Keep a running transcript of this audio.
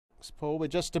Paul, we're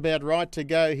just about right to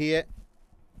go here.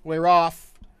 We're off.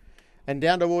 And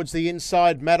down towards the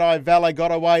inside, Mad-Eye Valor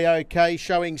got away okay,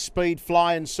 showing speed,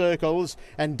 flying circles.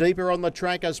 And deeper on the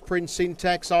track as Prince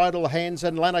Syntax, Idle Hands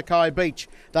and Lanakai Beach.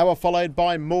 They were followed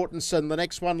by Mortensen. The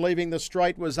next one leaving the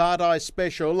straight was Ardeye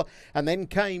Special. And then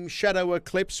came Shadow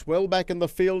Eclipse. Well back in the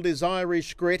field is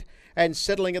Irish Grit. And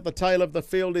settling at the tail of the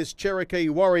field is Cherokee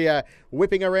Warrior.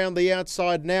 Whipping around the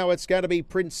outside now, it's going to be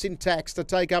Prince Syntax to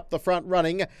take up the front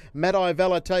running. Mad-Eye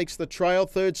Valor takes the trail.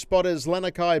 Third spot is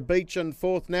Lanakai Beach, and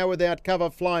fourth now without cover,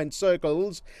 Flying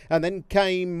Circles. And then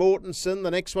came Mortensen.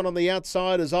 The next one on the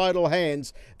outside is Idle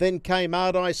Hands. Then came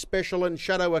Ardeye Special and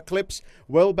Shadow Eclipse.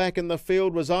 Well back in the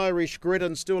field was Irish Grit,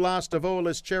 and still last of all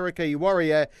is Cherokee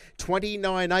Warrior.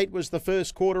 29.8 was the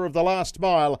first quarter of the last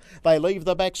mile. They leave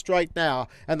the back straight now,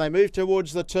 and they move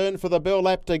towards the turn for the bell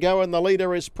lap to go, and the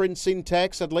leader is Prince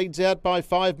Syntax. It leads out by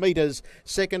 5 metres.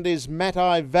 Second is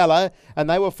Mad-Eye Valor, and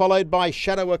they were followed by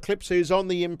Shadow Eclipse, who's on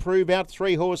the improve, out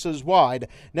 3 horses wide.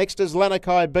 Next is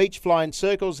Lanakai Beach. Flying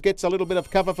Circles gets a little bit of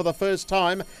cover for the first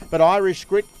time, but Irish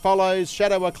Grit follows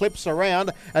Shadow Eclipse around,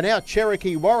 and now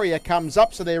Cherokee Warrior comes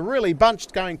up, so they're really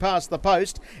bunched going past the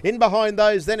post. In behind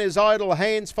those then is Idle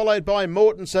Hands, followed by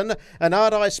Mortensen, and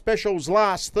Ardeye Special's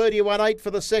last, 31.8 for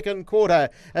the second quarter,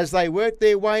 as they work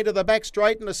their way into the back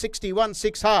straight in a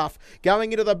 61.6.5.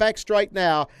 Going into the back straight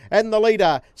now, and the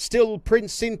leader still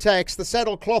Prince Syntax. The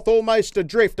saddlecloth almost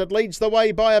adrift. It leads the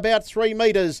way by about 3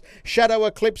 metres. Shadow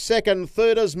Eclipse second.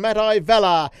 Third is Mad-Eye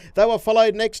Valor. They were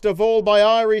followed next of all by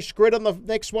Irish Grit, and the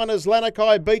next one is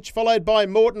Lanakai Beach, followed by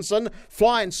Mortensen.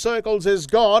 Flying Circles is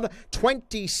gone.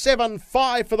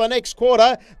 27.5 for the next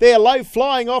quarter. They're low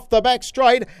flying off the back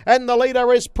straight, and the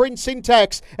leader is Prince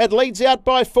Syntax. It leads out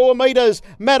by 4 metres.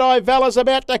 Mad-Eye Valor's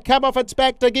about to come off its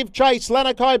back to give chase.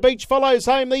 Lanakai Beach follows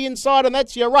home the inside, and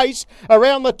that's your race.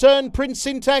 Around the turn, Prince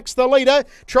Syntax the leader,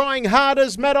 trying hard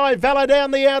as Mad-Eye Valor down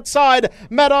the outside.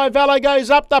 Mad-Eye Valor goes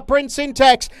up to Prince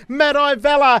Syntax. Mad-Eye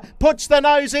Valor puts the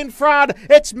nose in front.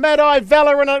 It's Mad-Eye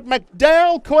Valor and at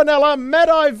McDowell Cornella.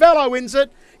 Mad-Eye Valor wins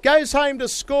it, goes home to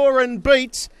score and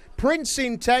beats Prince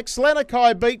Syntax,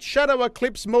 Lanakai Beach, Shadow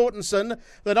Eclipse, Mortensen,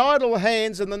 then Idle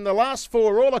Hands, and then the last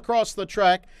 4 all across the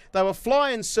track. They were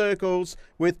Flying Circles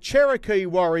with Cherokee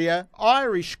Warrior,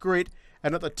 Irish Grit,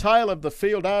 and at the tail of the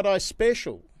field, Ardeye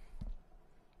Special.